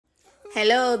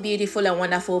Hello beautiful and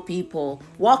wonderful people,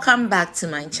 welcome back to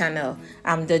my channel.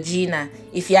 I'm Dojina.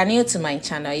 If you are new to my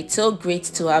channel, it's so great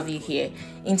to have you here.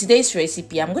 In today's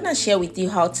recipe, I'm gonna share with you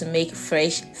how to make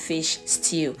fresh fish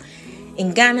stew.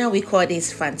 In Ghana we call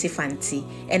this FANTE FANTE,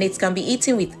 and it can be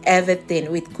eaten with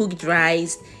everything, with cooked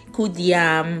rice, cooked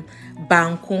yam,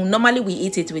 banku. Normally we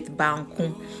eat it with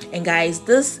banku, and guys,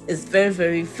 this is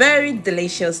very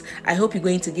delicious. I hope you're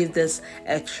going to give this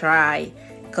a try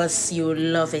because you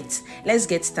love it. Let's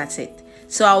get started.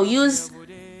 So I'll use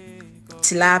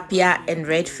tilapia and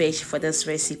red fish for this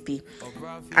recipe.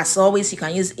 As always, you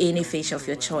can use any fish of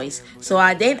your choice. So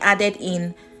I then added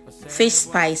in fish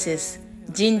spices,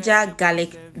 ginger,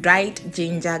 garlic, dried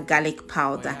ginger garlic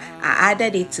powder. I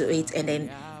added it to it and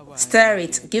then stir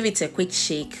it, give it a quick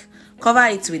shake, cover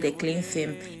it with a cling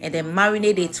film, and then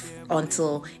marinate it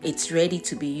until it's ready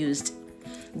to be used.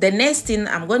 The next thing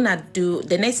I'm gonna do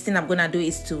is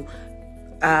to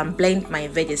blend my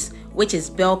veggies, which is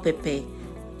bell pepper,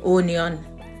 onion,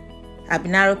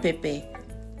 habanero pepper,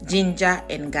 ginger,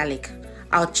 and garlic.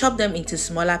 I'll chop them into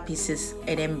smaller pieces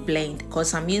and then blend,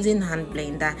 because I'm using hand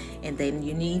blender, and then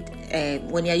you need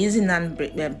when you're using hand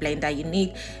blender,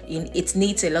 it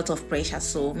needs a lot of pressure,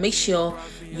 so make sure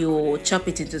you chop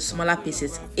it into smaller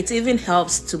pieces. It even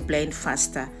helps to blend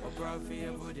faster.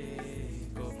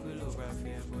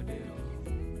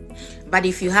 But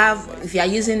if you are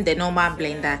using the normal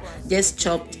blender, just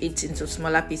chop it into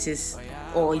smaller pieces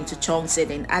or into chunks and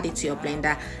then add it to your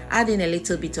blender. Add in a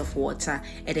little bit of water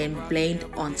and then blend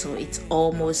until it's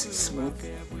almost smooth.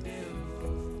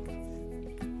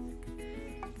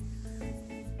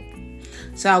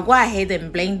 So I'll go ahead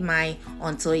and blend mine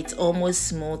until it's almost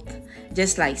smooth,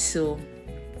 just like so,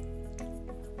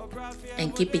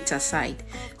 and keep it aside.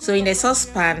 So in the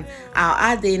saucepan,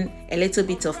 I'll add in a little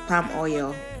bit of palm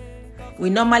oil. We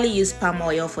normally use palm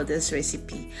oil for this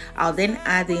recipe. I'll then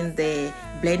add in the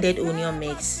blended onion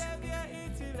mix.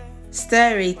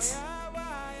 Stir it,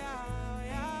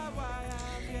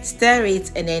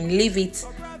 and then leave it.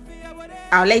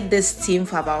 I'll let this steam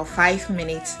for about 5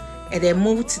 minutes and then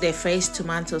move to the fresh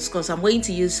tomatoes, because I'm going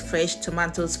to use fresh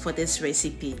tomatoes for this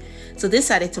recipe. So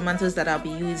these are the tomatoes that I'll be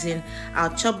using.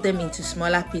 I'll chop them into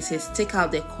smaller pieces, take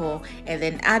out the core, and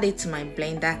then add it to my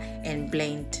blender and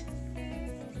blend.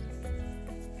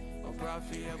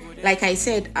 Like I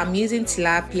said, I'm using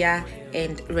tilapia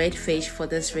and red fish for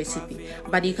this recipe,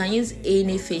 but you can use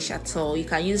any fish at all. You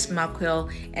can use mackerel,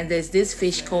 and there's this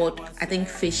fish called, I think,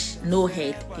 fish no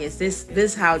head. Yes, this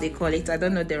is how they call it. I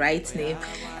don't know the right name.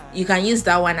 You can use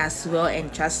that one as well,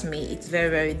 and trust me, it's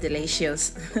very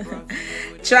delicious.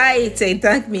 Try it and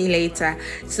thank me later.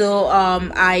 So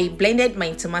I blended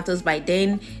my tomatoes. By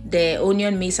then the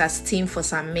onion mix has steamed for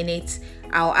some minutes.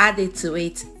 I'll add it to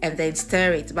it and then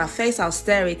stir it, but first I'll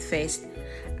stir it first.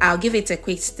 I'll give it a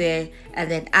quick stir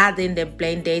and then add in the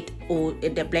blended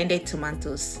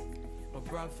tomatoes.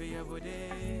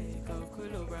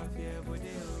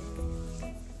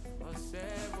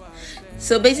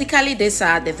 So basically, these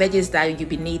are the veggies that you'll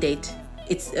be needed.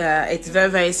 It's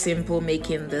very simple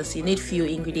making this. You need few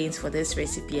ingredients for this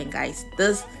recipe, and guys,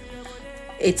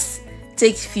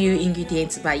 takes few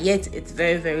ingredients, but yet it's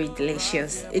very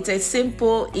delicious. It's a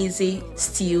simple, easy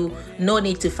stew. No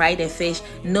need to fry the fish,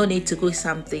 no need to cook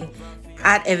something.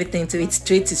 Add everything to it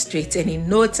straight, and in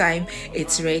no time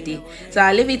it's ready. So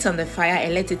I'll leave it on the fire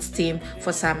and let it steam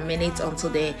for some minutes until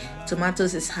the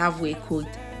tomatoes is halfway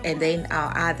cooked, and then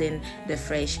I'll add in the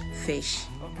fresh fish.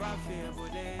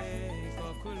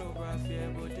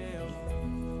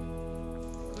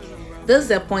 This is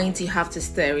the point you have to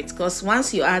stir it, because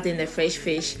once you add in the fresh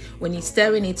fish, when you're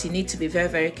stirring it, you need to be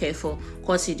very careful,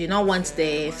 because you do not want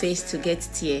the fish to get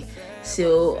tear.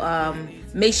 So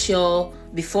make sure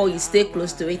before you stay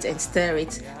close to it and stir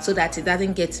it, so that it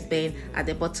doesn't get burned at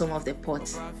the bottom of the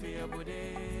pot.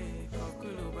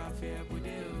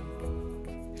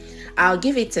 I'll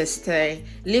give it a stir,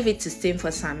 leave it to steam for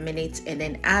some minutes, and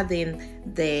then add in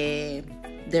the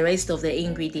rest of the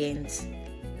ingredients.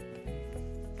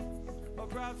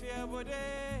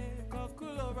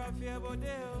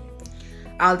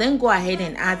 I'll then go ahead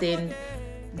and add in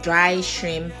dry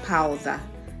shrimp powder.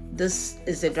 This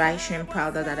is the dry shrimp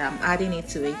powder that I'm adding it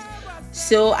to it.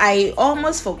 So I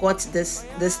almost forgot this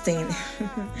thing.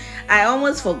 I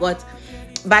almost forgot.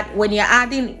 But when you're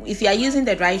adding, if you're using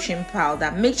the dry shrimp powder,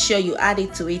 make sure you add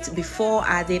it to it before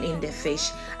adding in the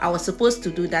fish. I was supposed to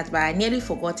do that, but I nearly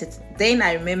forgot it. Then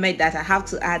I remembered that I have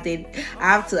to add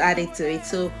it to it.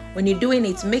 So when you're doing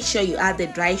it, make sure you add the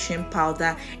dry shrimp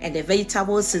powder and the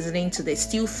vegetable seasoning to the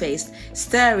stew first.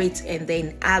 Stir it and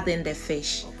then add in the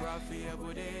fish,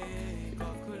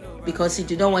 because you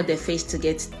do not want the fish to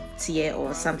get tear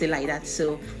or something like that.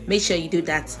 So make sure you do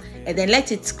that, and then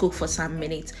let it cook for some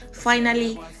minutes.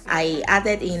 Finally, I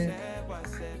added in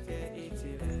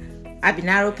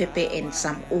habanero pepper and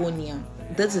some onion.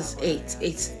 This is it.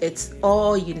 It's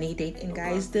all you needed. And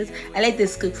guys, I let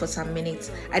this cook for some minutes.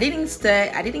 I didn't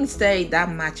stir it that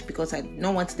much because I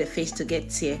don't want the fish to get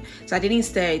tear, so I didn't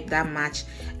stir it that much.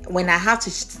 When I have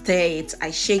to stir it, I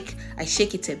shake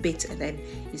it a bit, and then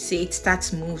you see it starts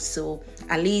to move, so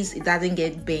at least it doesn't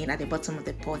get burned at the bottom of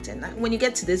the pot. And when you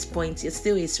get to this point, your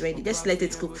stew is ready. Just let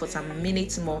it cook for some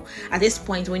minutes more. At this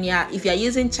point, if you're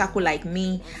using charcoal like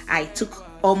me, I took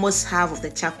almost half of the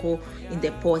charcoal in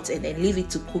the pot and then leave it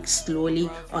to cook slowly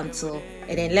and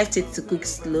then left it to cook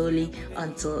slowly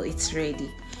until it's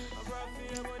ready.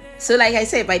 So like I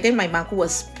said, by then my banku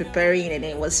was preparing and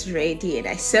it was ready, and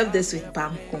I served this with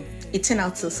banku. It turned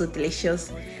out so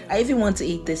delicious. I even want to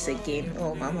eat this again.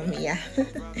 Oh, mamma mia.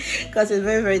 Because it's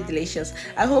very, very delicious.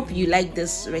 I hope you like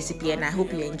this recipe and I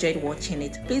hope you enjoyed watching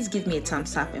it. Please give me a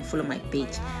thumbs up and follow my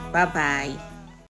page. Bye bye.